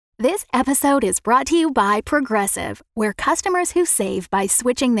This episode is brought to you by Progressive, where customers who save by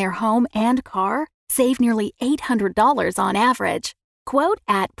switching their home and car save nearly $800 on average. Quote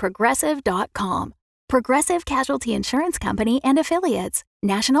at Progressive.com. Progressive Casualty Insurance Company and Affiliates.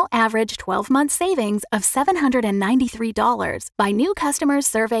 National average 12-month savings of $793 by new customers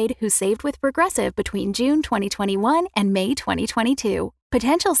surveyed who saved with Progressive between June 2021 and May 2022.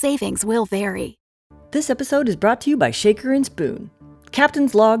 Potential savings will vary. This episode is brought to you by Shaker and Spoon.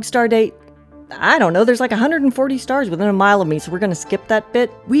 Captain's log, stardate, I don't know, there's like 140 stars within a mile of me, so we're going to skip that bit.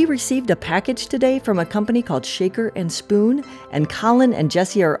 We received a package today from a company called Shaker and Spoon, and Colin and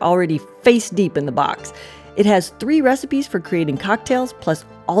Jesse are already face deep in the box. It has 3 recipes for creating cocktails, plus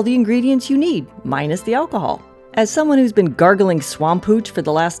all the ingredients you need, minus the alcohol. As someone who's been gargling swamp hooch for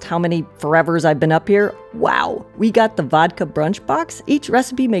the last how many forevers I've been up here, wow, we got the vodka brunch box. Each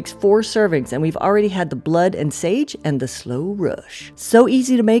recipe makes 4 servings, and we've already had the blood and sage and the slow rush. So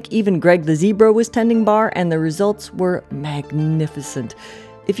easy to make, even Greg the Zebra was tending bar, and the results were magnificent.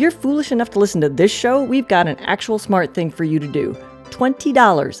 If you're foolish enough to listen to this show, we've got an actual smart thing for you to do.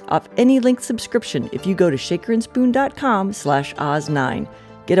 $20 off any link subscription if you go to shakerandspoon.com/Oz9.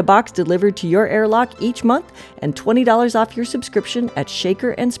 Get a box delivered to your airlock each month and $20 off your subscription at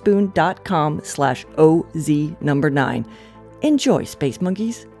shakerandspoon.com/OZ9. Enjoy, Space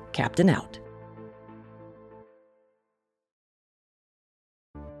Monkeys. Captain out.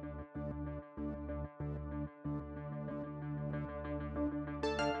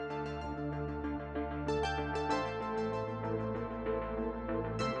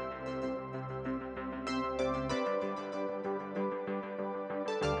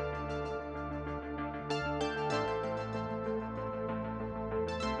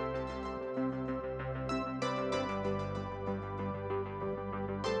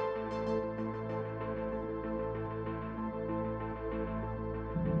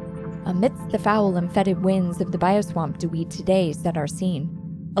 Amidst the foul and fetid winds of the bioswamp do we today set our scene.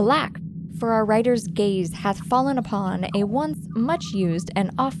 Alack, for our writer's gaze hath fallen upon a once much-used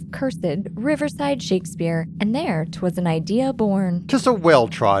and oft-cursed riverside Shakespeare, and there 'twas an idea born. 'Tis a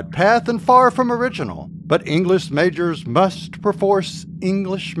well-trod path and far from original, but English majors must perforce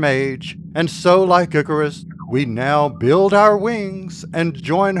English mage, and so like Icarus, we now build our wings and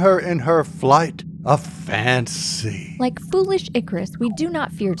join her in her flight of fancy. Like foolish Icarus, we do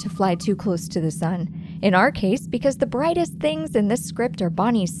not fear to fly too close to the sun. In our case, because the brightest things in this script are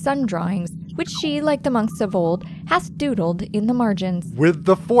Bonnie's sun drawings, which she, like the monks of old, hath doodled in the margins. With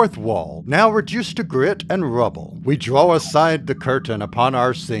the 4th wall, now reduced to grit and rubble, we draw aside the curtain upon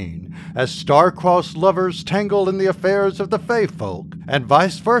our scene, as star-crossed lovers tangle in the affairs of the fae folk, and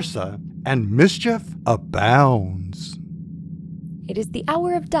vice versa, and mischief abounds. It is the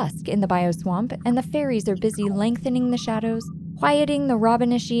hour of dusk in the bioswamp, and the fairies are busy lengthening the shadows, quieting the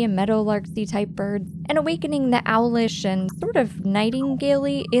robinishy and meadowlarksy type birds, and awakening the owlish and sort of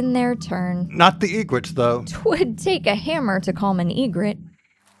nightingale-y in their turn. Not the egrets, though. 'Twould take a hammer to calm an egret.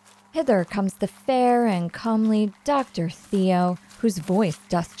 Hither comes the fair and comely Dr. Theo, whose voice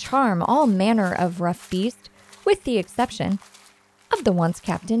doth charm all manner of rough beast, with the exception of the once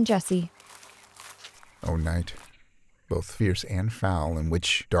Captain Jesse. O night, both fierce and foul, in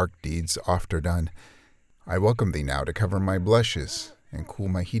which dark deeds oft are done, I welcome thee now to cover my blushes and cool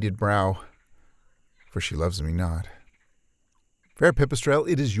my heated brow, for she loves me not. Fair Pipistrelle,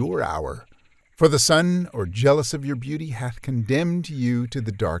 it is your hour, for the sun, or jealous of your beauty, hath condemned you to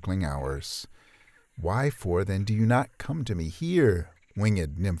the darkling hours. Why, for then, do you not come to me here,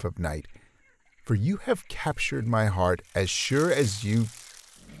 winged nymph of night? For you have captured my heart as sure as you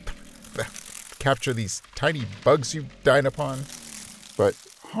capture these tiny bugs you dine upon. But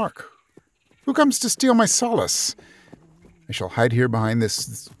hark, who comes to steal my solace? I shall hide here behind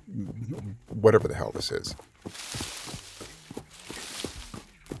this whatever the hell this is.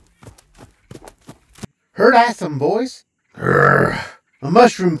 Heard I some voice? Grrr, a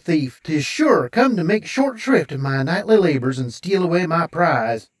mushroom thief, 'tis sure, come to make short shrift of my nightly labors and steal away my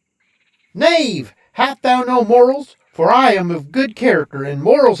prize. Knave, hast thou no morals? For I am of good character, and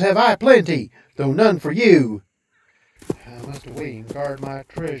morals have I plenty, though none for you. I must away and guard my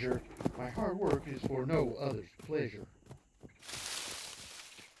treasure. My hard work is for no other's pleasure.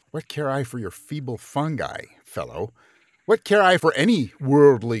 What care I for your feeble fungi, fellow? What care I for any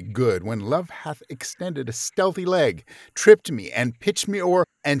worldly good when love hath extended a stealthy leg, tripped me and pitched me o'er,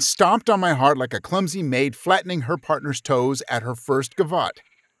 and stomped on my heart like a clumsy maid flattening her partner's toes at her first gavotte?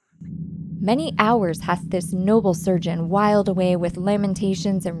 Many hours hath this noble surgeon whiled away with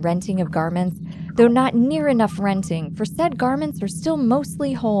lamentations and renting of garments, though not near enough renting, for said garments are still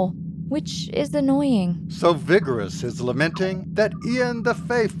mostly whole. which is annoying. So vigorous his lamenting that e'en the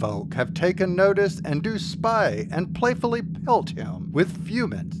fey folk have taken notice and do spy and playfully pelt him with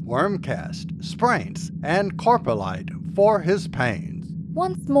fumants, wormcast, spraints, and corpulite for his pains.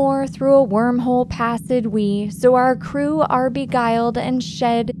 Once more through a wormhole passed we, so our crew are beguiled and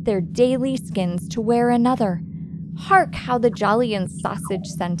shed their daily skins to wear another. Hark how the jolly and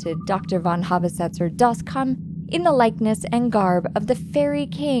sausage-scented Dr. von Habesetzer does come in the likeness and garb of the fairy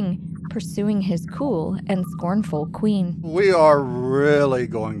king, pursuing his cool and scornful queen. We are really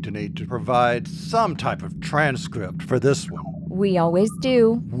going to need to provide some type of transcript for this one. We always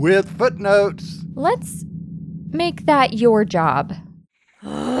do. With footnotes. Let's make that your job.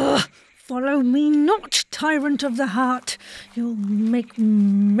 Follow me not, tyrant of the heart. You'll make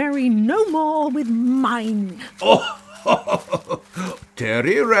merry no more with mine. Oh,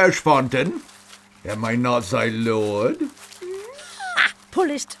 Terry Rashfontein, am I not thy lord?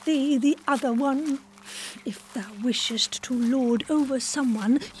 Pullest thee the other one? If thou wishest to lord over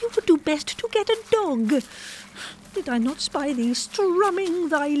someone, you would do best to get a dog. Did I not spy thee strumming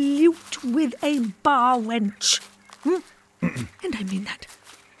thy lute with a bar wench? And I mean that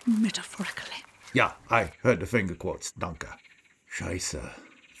metaphorically. Ja, I heard the finger quotes, danke. Scheiße,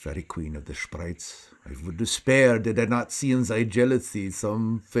 fairy queen of the sprites. I would despair did I not see in thy jealousy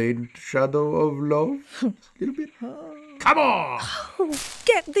some faint shadow of love. Little bit. Come on! Oh,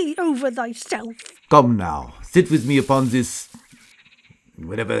 get thee over thyself. Come now, sit with me upon this,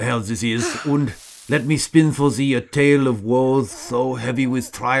 whatever the hell this is, and let me spin for thee a tale of woes so heavy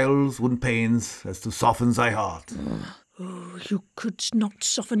with trials and pains as to soften thy heart. Oh, you couldst not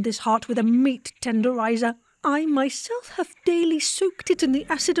soften this heart with a meat tenderizer. I myself have daily soaked it in the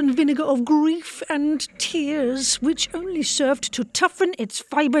acid and vinegar of grief and tears, which only served to toughen its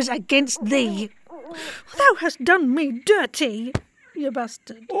fibres against thee. Thou hast done me dirty, you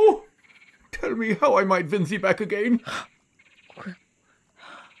bastard. Oh, tell me how I might win thee back again.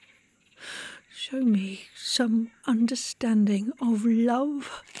 Show me some understanding of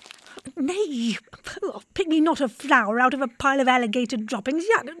love. Nay, pick me not a flower out of a pile of alligator droppings.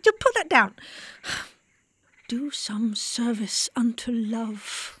 Yeah, just put that down. Do some service unto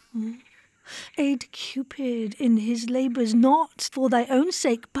love. Aid Cupid in his labours, not for thy own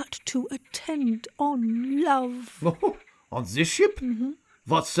sake, but to attend on love. Oh, on this ship? Mm-hmm.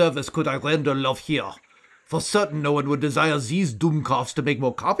 What service could I render love here? For certain no one would desire these doomcalves to make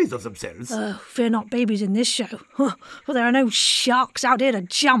more copies of themselves. Fear not babies in this show, for there are no sharks out here to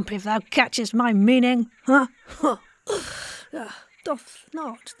jump if thou catchest my meaning. Doth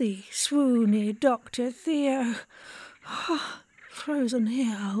not the swoony Dr. Theo, frozen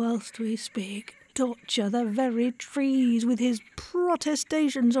here whilst we speak, torture the very trees with his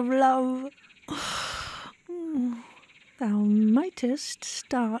protestations of love? Thou mightest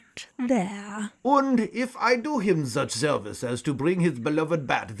start there. And if I do him such service as to bring his beloved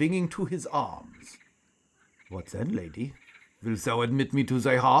bat winging to his arms, what then, lady? Wilt thou admit me to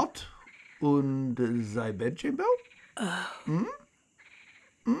thy heart and thy bedchamber? I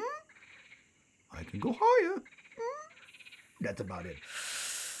can go higher. That's about it.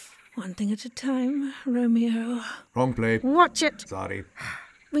 One thing at a time, Romeo. Wrong play. Watch it! Sorry.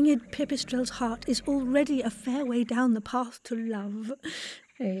 Winged Pipistrel's heart is already a fair way down the path to love.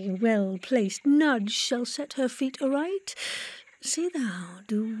 A well-placed nudge shall set her feet aright. See thou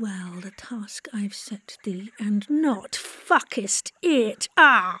do well the task I've set thee, and not fuckest it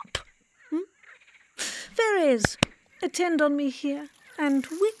up. Fairies, attend on me here, and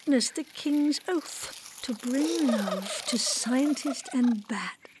witness the king's oath to bring love to scientist and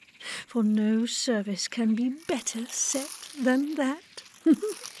bat, for no service can be better set than that.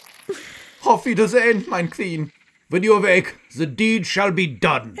 Auf Wiedersehen, mein Queen. When you awake, the deed shall be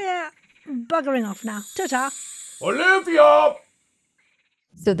done. Yeah, buggering off now. Ta-ta. Olivia!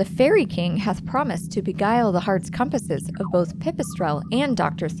 So the Fairy King hath promised to beguile the heart's compasses of both Pipistrel and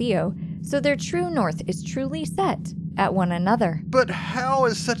Dr. Theo, so their true north is truly set at one another. But how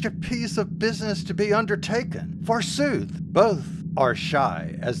is such a piece of business to be undertaken? Forsooth, both are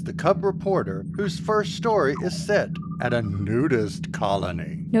shy as the cub reporter whose first story is set at a nudist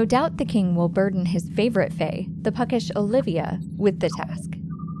colony. No doubt the king will burden his favorite fae, the puckish Olivia, with the task.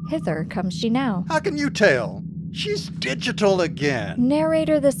 Hither comes she now. How can you tell? She's digital again.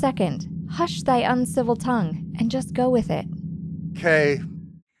 Narrator the second, hush thy uncivil tongue and just go with it. Kay.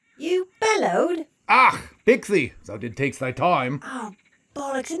 You bellowed? Ah, Pixie, thou did take thy time. Oh,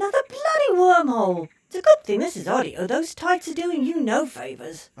 bollocks, another bloody wormhole. It's a good thing this is audio. Those tights are doing you no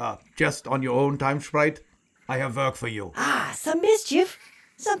favours. Just on your own time, Sprite. I have work for you. Some mischief.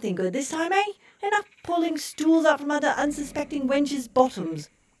 Something good this time, eh? Enough pulling stools out from under unsuspecting wenches' bottoms.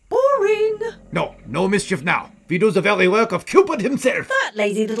 Boring. No mischief now. We do the very work of Cupid himself. That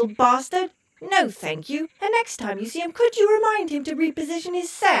lazy little bastard. No, thank you. And next time you see him, could you remind him to reposition his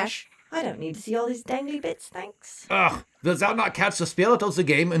sash? I don't need to see all his dangly bits, thanks. Ugh, wilt thou not catch the spirit of the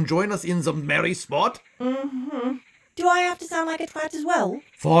game and join us in the merry sport? Mm-hmm. Do I have to sound like a twat as well?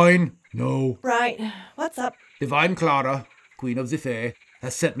 Fine. No. Right. What's up? Divine Clara, Queen of the Fae,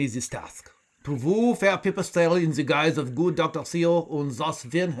 has set me this task. To woo fair Pipistrelle in the guise of good Dr. Theo and thus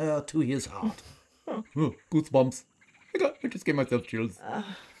win her to his heart. Goosebumps. I just gave myself chills.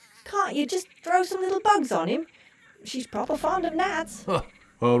 Can't you just throw some little bugs on him? She's proper fond of gnats.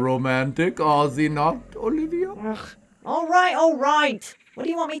 A romantic, are they not, Olivia? Ugh. All right. What do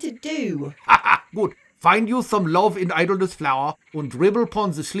you want me to do? Good. Find you some love in idleness flower, and dribble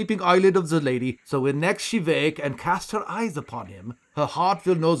upon the sleeping eyelid of the lady, so when next she wake and cast her eyes upon him, her heart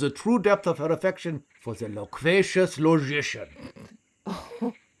will know the true depth of her affection for the loquacious logician.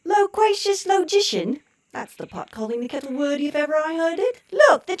 Loquacious logician? That's the pot calling the kettle wordy if ever I heard it.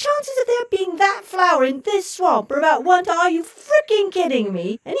 Look, the chances of there being that flower in this swamp are about 1 to, are you fricking kidding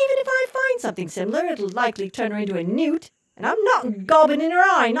me? And even if I find something similar, it'll likely turn her into a newt. And I'm not gobbing in her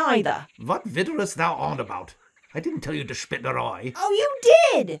eye, neither. What vitterest thou on about? I didn't tell you to spit in her eye. Oh, you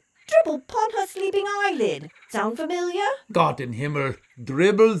did! Dribble upon her sleeping eyelid. Sound familiar? God in Himmel,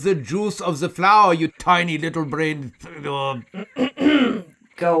 dribble the juice of the flower, you tiny little brain. Go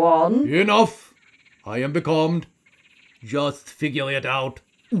on. Enough. I am becalmed. Just figure it out.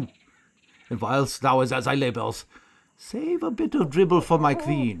 And whilst thou is as I labours, save a bit of dribble for my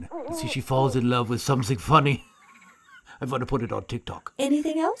queen. And see she falls in love with something funny. I want to put it on TikTok.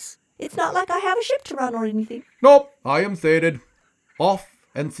 Anything else? It's not like I have a ship to run or anything. Nope, I am sated. Off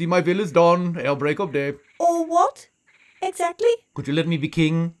and see my will is done ere break of day. Or what? Exactly? Could you let me be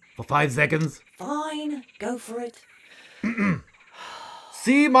king for 5 seconds? Fine, go for it.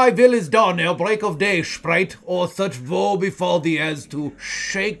 See my will is done ere break of day, sprite, or such woe befall thee as to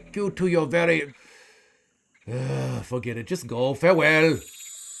shake you to your very... forget it, just go, farewell.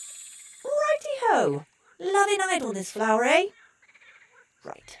 Righty-ho. Loving idleness, flower, eh?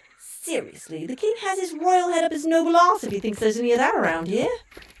 Right. Seriously, the king has his royal head up his noble arse if he thinks there's any of that around here.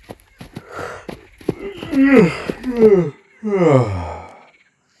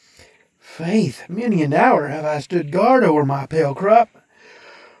 Faith, many an hour have I stood guard over my pale crop.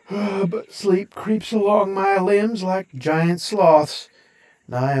 But sleep creeps along my limbs like giant sloths,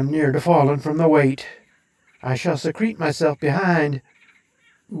 and I am near to falling from the weight. I shall secrete myself behind,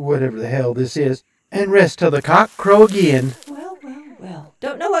 whatever the hell this is, and rest till the cock crow again. Well.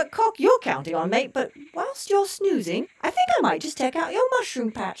 Don't know what cock you're counting on, mate, but whilst you're snoozing, I think I might just take out your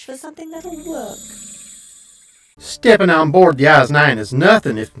mushroom patch for something that'll work. Stepping on board the Oz-9 is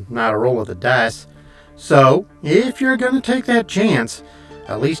nothing if not a roll of the dice. So, if you're going to take that chance,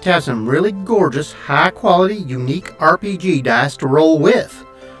 at least have some really gorgeous, high-quality, unique RPG dice to roll with.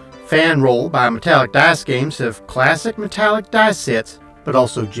 Fan Roll by Metallic Dice Games have classic metallic dice sets, but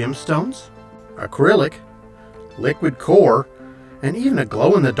also gemstones, acrylic, liquid core, and even a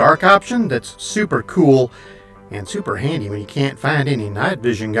glow-in-the-dark option that's super cool and super handy when you can't find any night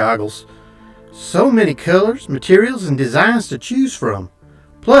vision goggles. So many colors, materials, and designs to choose from.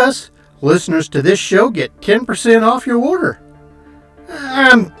 Plus, listeners to this show get 10% off your order.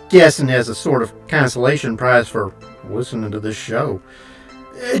 I'm guessing as a sort of consolation prize for listening to this show.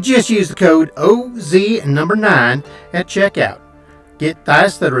 Just use the code OZ9 at checkout. Get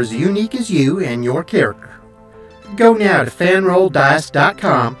dice that are as unique as you and your character. Go now to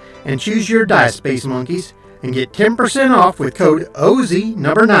fanrolldice.com and choose your dice, Space Monkeys, and get 10% off with code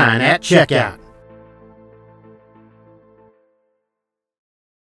OZ9 at checkout.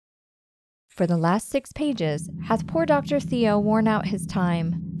 For the last 6 pages, hath poor Dr. Theo worn out his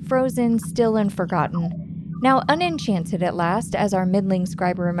time, frozen, still, and forgotten. Now unenchanted at last, as our middling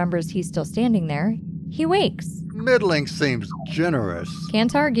scribe remembers he's still standing there, he wakes. Middling seems generous.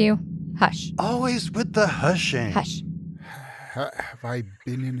 Can't argue. Hush. Always with the hushing. Hush. Have I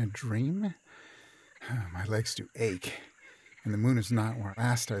been in a dream? My legs do ache, and the moon is not where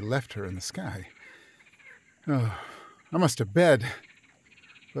last I left her in the sky. Oh, I must to bed,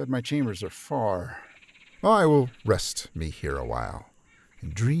 but my chambers are far. Well, I will rest me here a while,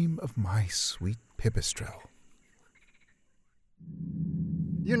 and dream of my sweet Pipistrelle.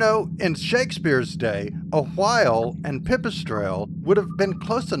 You know, in Shakespeare's day, a while and pipistrelle would have been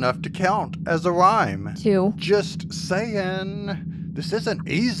close enough to count as a rhyme. 2. Just saying. This isn't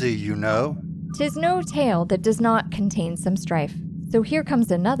easy, you know. 'Tis no tale that does not contain some strife. So here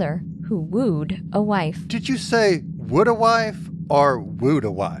comes another who wooed a wife. Did you say would a wife or wooed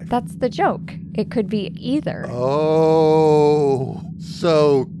a wife? That's the joke. It could be either. Oh,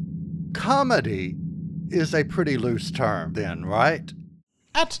 so comedy is a pretty loose term then, right?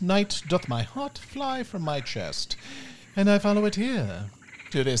 At night doth my heart fly from my chest, and I follow it here,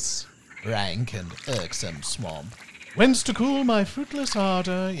 to this rank and irksome swamp, whence to cool my fruitless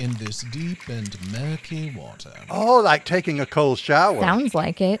ardor in this deep and murky water. Oh, like taking a cold shower. Sounds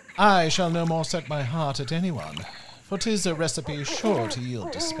like it. I shall no more set my heart at anyone, for 'tis a recipe sure to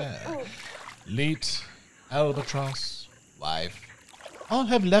yield despair. Leet, albatross, wife, all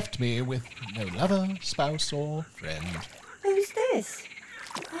have left me with no lover, spouse, or friend. Who's this?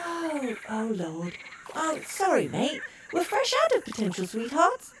 Oh, Lord. Oh, sorry, mate. We're fresh out of potential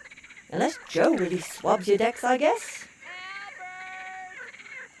sweethearts. Unless Joe really swabs your decks, I guess.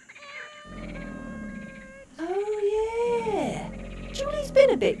 Oh, yeah. Julie's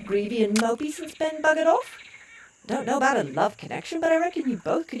been a bit greedy and mopey since Ben buggered off. Don't know about a love connection, but I reckon you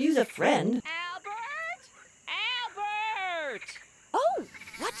both could use a friend. Albert! Oh,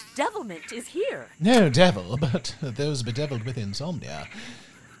 what devilment is here? No devil, but those bedeviled with insomnia.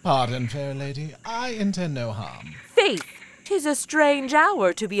 Pardon, fair lady, I intend no harm. Faith, 'tis a strange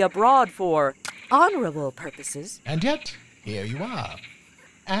hour to be abroad for honorable purposes. And yet, here you are.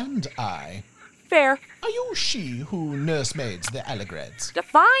 And I. Fair. Are you she who nursemaids the allegrets?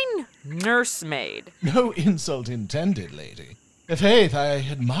 Define nursemaid. No insult intended, lady. Faith, I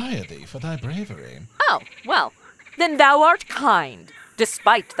admire thee for thy bravery. Oh, well, then thou art kind,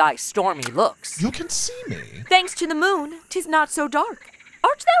 despite thy stormy looks. You can see me. Thanks to the moon, 'tis not so dark.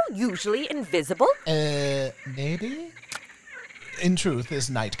 Art thou usually invisible? Maybe? In truth, this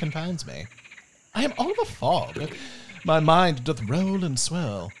night confounds me. I am all of a fog. My mind doth roll and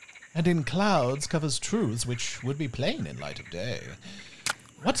swirl, and in clouds covers truths which would be plain in light of day.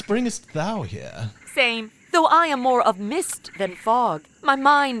 What bringest thou here? Same, though I am more of mist than fog. My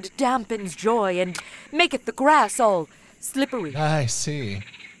mind dampens joy and maketh the grass all slippery. I see.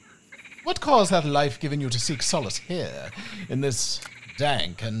 What cause hath life given you to seek solace here, in this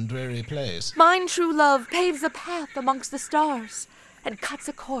dank and dreary place? Mine true love paves a path amongst the stars, and cuts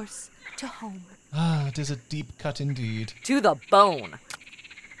a course to home. Ah, 'tis a deep cut indeed. To the bone.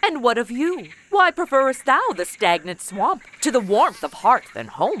 And what of you? Why preferest thou the stagnant swamp to the warmth of hearth and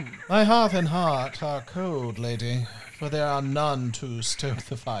home? My hearth and heart are cold, lady, for there are none to stoke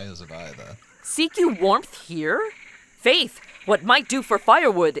the fires of either. Seek you warmth here? Faith, what might do for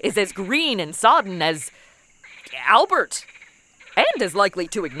firewood is as green and sodden as Albert, and as likely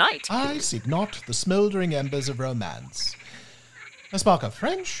to ignite. I seek not the smouldering embers of romance. A spark of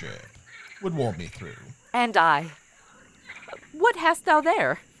friendship would warm me through. And I. What hast thou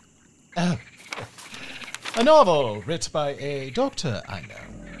there? Oh, a novel writ by a doctor I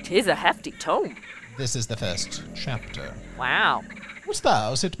know. 'Tis a hefty tome. This is the first chapter. Wow. Wouldst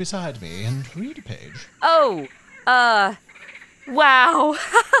thou sit beside me and read a page? Oh, wow.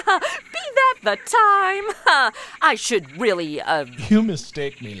 Be that the time? I should really, You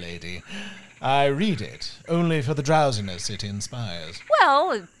mistake me, lady. I read it only for the drowsiness it inspires.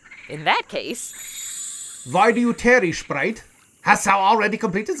 Well, in that case. Why do you tarry, sprite? Hast thou already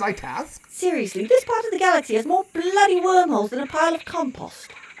completed thy task? Seriously, this part of the galaxy has more bloody wormholes than a pile of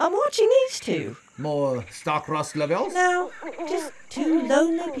compost. I'm watching these two. More stock rust levels? No, just two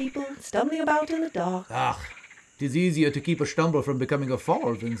lonely people stumbling about in the dark. Ach, 'tis easier to keep a stumble from becoming a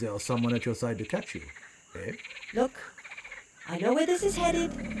fall than there's someone at your side to catch you. Eh? Look, I know where this is headed,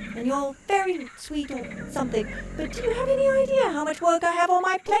 and you're very sweet or something, but do you have any idea how much work I have on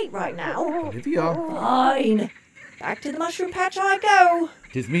my plate right now? Olivia. Fine. Back to the mushroom patch I go.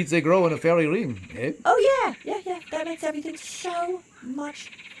 'Tis meet they grow in a fairy ring, eh? Oh, yeah. That makes everything so much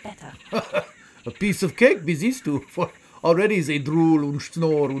better. A piece of cake be these two, for already they drool and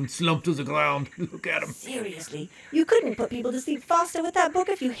snore and slump to the ground. Look at 'em. Seriously, you couldn't put people to sleep faster with that book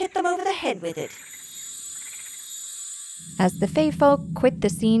if you hit them over the head with it. As the Fae folk quit the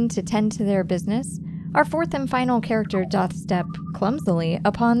scene to tend to their business, our fourth and final character doth step clumsily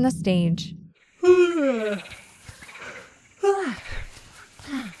upon the stage.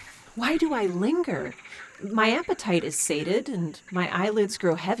 Why do I linger? My appetite is sated, and my eyelids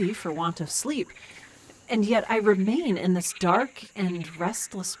grow heavy for want of sleep, and yet I remain in this dark and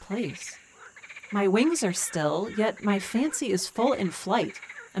restless place. My wings are still, yet my fancy is full in flight,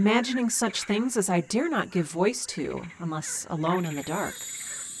 imagining such things as I dare not give voice to, unless alone in the dark.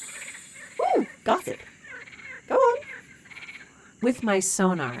 Ooh, gossip. Go on. With my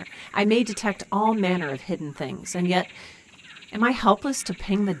sonar, I may detect all manner of hidden things, and yet, am I helpless to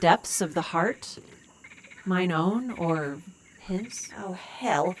ping the depths of the heart? Mine own, or his? Oh,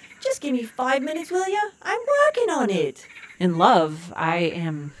 hell. Just give me 5 minutes, will ya? I'm working on it. In love, I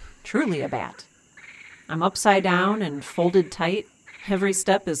am truly a bat. I'm upside down and folded tight, Every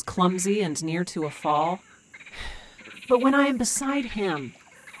step is clumsy and near to a fall. But when I am beside him,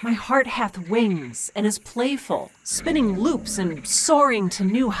 my heart hath wings and is playful, spinning loops and soaring to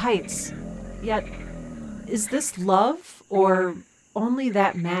new heights. Yet, is this love or only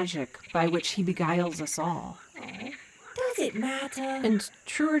that magic by which he beguiles us all? Does it matter? And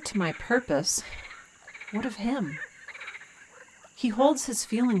truer to my purpose, what of him? He holds his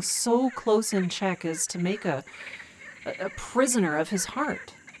feelings so close in check as to make a prisoner of his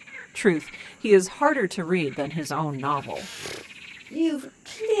heart. Truth, he is harder to read than his own novel. You've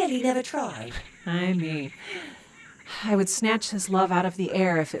clearly never tried. I would snatch his love out of the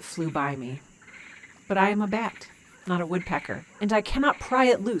air if it flew by me. But I am a bat, not a woodpecker, and I cannot pry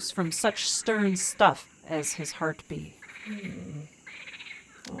it loose from such stern stuff as his heart be.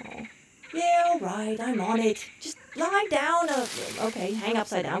 Oh. Yeah, all right, I'm on it. Just lie down. Okay, hang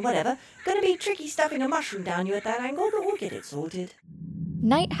upside down, whatever. Gonna be tricky stuffing a mushroom down you at that angle, but we'll get it sorted.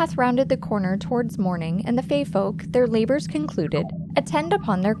 Night hath rounded the corner towards morning, and the Fey folk, their labours concluded, attend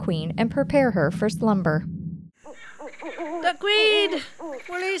upon their queen and prepare her for slumber. Duckweed!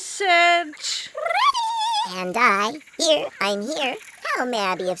 Woolly sedge! And I'm here. How may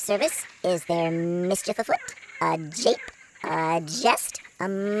I be of service? Is there mischief afoot? A jape? A jest? A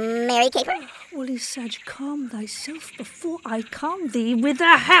merry caper? Woolly sedge, calm thyself before I calm thee with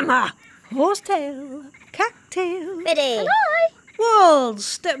a hammer! Horsetail, cattail. Ready. Wolves,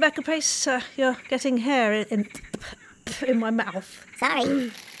 step back a pace. You're getting hair in my mouth.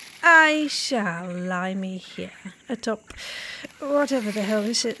 Sorry. I shall lie me here atop whatever the hell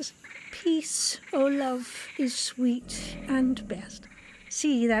this is. Peace, O love, is sweet and best.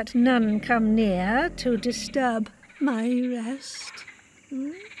 See that none come near to disturb my rest.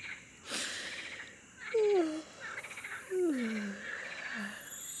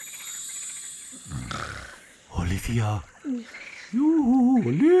 Olivia. You,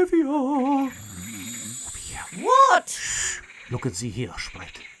 Olivia. What? Shh. Look and see here,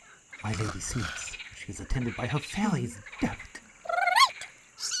 Sprite. My lady sleeps. She is attended by her fairies. Damn it.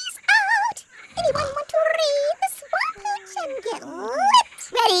 She's out. Anyone want to read the swamp pitch and get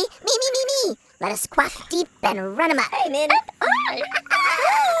lit? Ready? Me. Let us quaff deep and run amok. I'm in.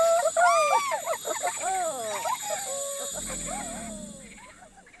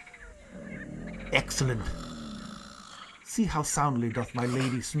 Excellent. See how soundly doth my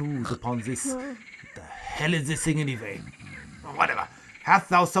lady snooze upon this. What the hell is this thing anyway? Whatever. Hast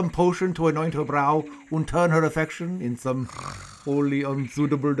thou some potion to anoint her brow and turn her affection in some wholly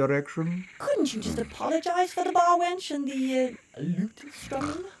unsuitable direction? Couldn't you just apologize for the bar wench and the lute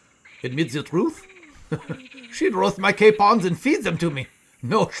strumming? Admit the truth? She'd roast my capons and feed them to me.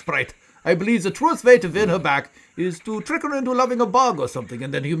 No, Sprite. I believe the truest way to win her back is to trick her into loving a bug or something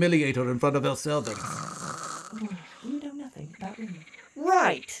and then humiliate her in front of her servants. You know nothing about women.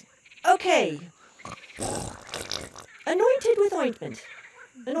 Right. Okay. Anointed with ointment.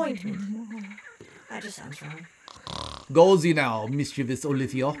 Anointment. That just sounds wrong. Go thee now, mischievous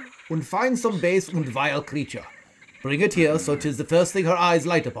Olivia, and find some base and vile creature. Bring it here, so 'tis the first thing her eyes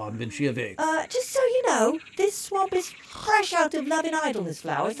light upon when she awakes. Just so you know, this swamp is fresh out of love and idleness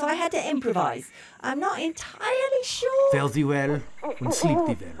flowers, so I had to improvise. I'm not entirely sure. Fare thee well, and sleep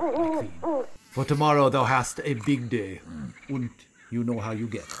thee well, my queen. For tomorrow thou hast a big day, and you know how you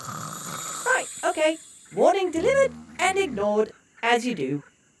get. Right, okay. Warning delivered and ignored, as you do.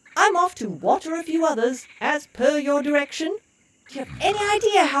 I'm off to water a few others, as per your direction. Do you have any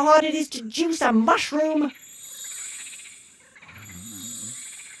idea how hard it is to juice a mushroom?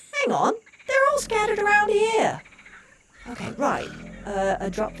 Hang on, they're all scattered around here. Okay, right. A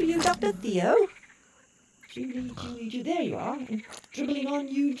drop for you, Dr. Theo. Julie, there you are. And dribbling on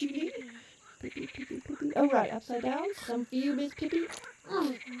you, Julie. Pippi. Oh, right, upside down. Some for you, Miss Pippi.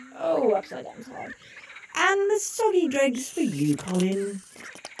 Oh, upside down's hard. And the soggy dregs for you, Colin.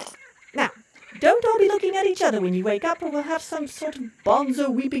 Now, don't all be looking at each other when you wake up, or we'll have some sort of bonzo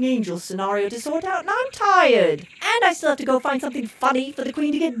weeping angel scenario to sort out, and I'm tired. And I still have to go find something funny for the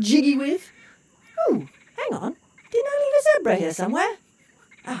Queen to get jiggy with. Ooh, hang on. Didn't I leave a zebra here somewhere?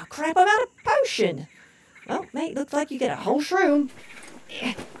 Oh, crap, I'm out of potion. Well, mate, looks like you get a whole shroom.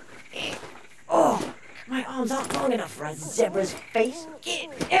 Oh, my arms aren't long enough for a zebra's face.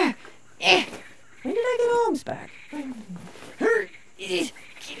 When did I get arms back?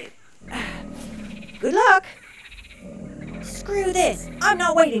 Good luck. Screw this. I'm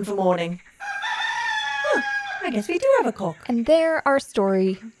not waiting for morning. Huh, I guess we do have a cook. And there our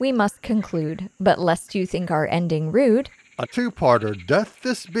story we must conclude. But lest you think our ending rude, A two-parter doth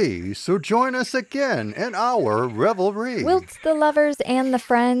this be, so join us again in our revelry. Wilt the lovers and the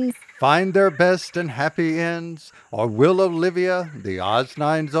friends find their best and happy ends, or will Olivia, the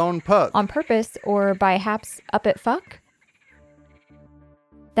Oz9's own puck, on purpose or by haps up at fuck?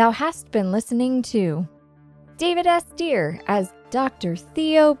 Thou hast been listening to David S. Deere as Dr.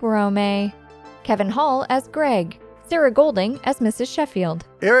 Theo Brome, Kevin Hall as Greg, Sarah Golding as Mrs. Sheffield,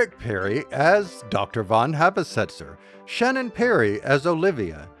 Eric Perry as Dr. Von Habesetzer, Shannon Perry as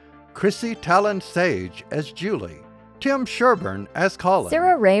Olivia, Chrissy Talon Sage as Julie, Tim Sherburne as Colin,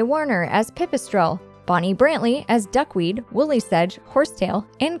 Sarah Ray Warner as Pipistrel, Bonnie Brantley as Duckweed, Woolly Sedge, Horsetail,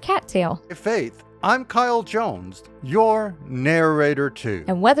 and Cattail. Faith, I'm Kyle Jones, your narrator too.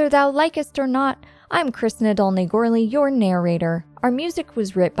 And whether thou likest or not, I'm Chris Nadolny Gorley, your narrator. Our music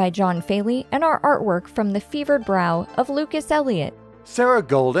was writ by John Faley, and our artwork from the fevered brow of Lucas Elliott. Sarah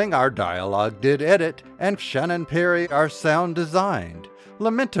Golding, our dialogue did edit, and Shannon Perry, our sound designed.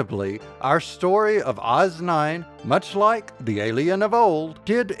 Lamentably, our story of Oz9, much like the alien of old,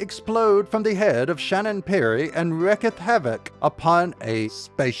 did explode from the head of Shannon Perry and wreaketh havoc upon a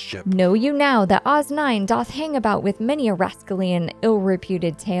spaceship. Know you now that Oz9 doth hang about with many a rascally and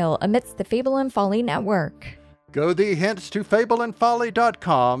ill-reputed tale amidst the Fable and Folly network. Go thee hence to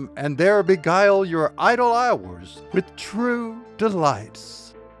fableandfolly.com, and there beguile your idle hours with true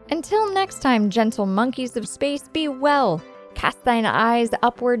delights. Until next time, gentle monkeys of space, be well. Cast thine eyes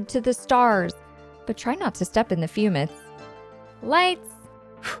upward to the stars, but try not to step in the fumets. Lights!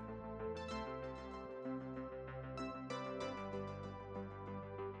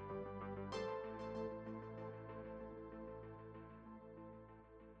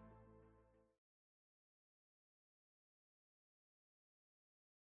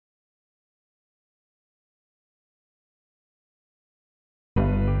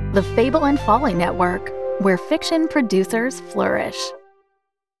 The Fable and Folly Network, where fiction producers flourish.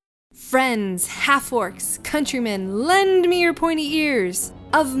 Friends, half-orcs, countrymen, lend me your pointy ears.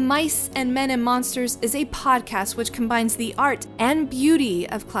 Of Mice and Men and Monsters is a podcast which combines the art and beauty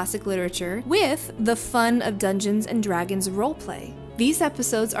of classic literature with the fun of Dungeons & Dragons roleplay. These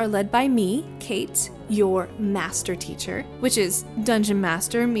episodes are led by me, Kate, your master teacher, which is Dungeon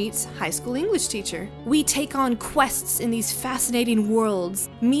Master meets high school English teacher. We take on quests in these fascinating worlds,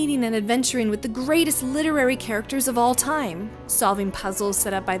 meeting and adventuring with the greatest literary characters of all time, solving puzzles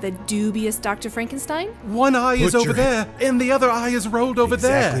set up by the dubious Dr. Frankenstein. One eye is over there, and the other eye is rolled over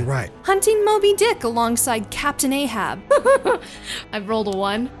there. Exactly right. Hunting Moby Dick alongside Captain Ahab. I've rolled a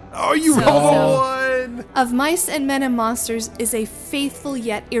 1. Oh, you rolled a 1! Of Mice and Men and Monsters is a faithful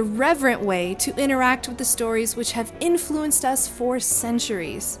yet irreverent way to interact with the stories which have influenced us for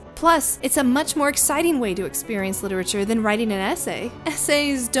centuries. Plus, it's a much more exciting way to experience literature than writing an essay.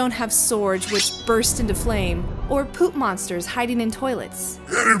 Essays don't have swords which burst into flame, or poop monsters hiding in toilets.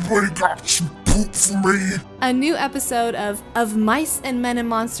 Anybody got some poop for me? A new episode of Mice and Men and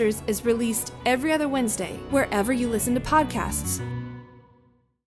Monsters is released every other Wednesday, wherever you listen to podcasts.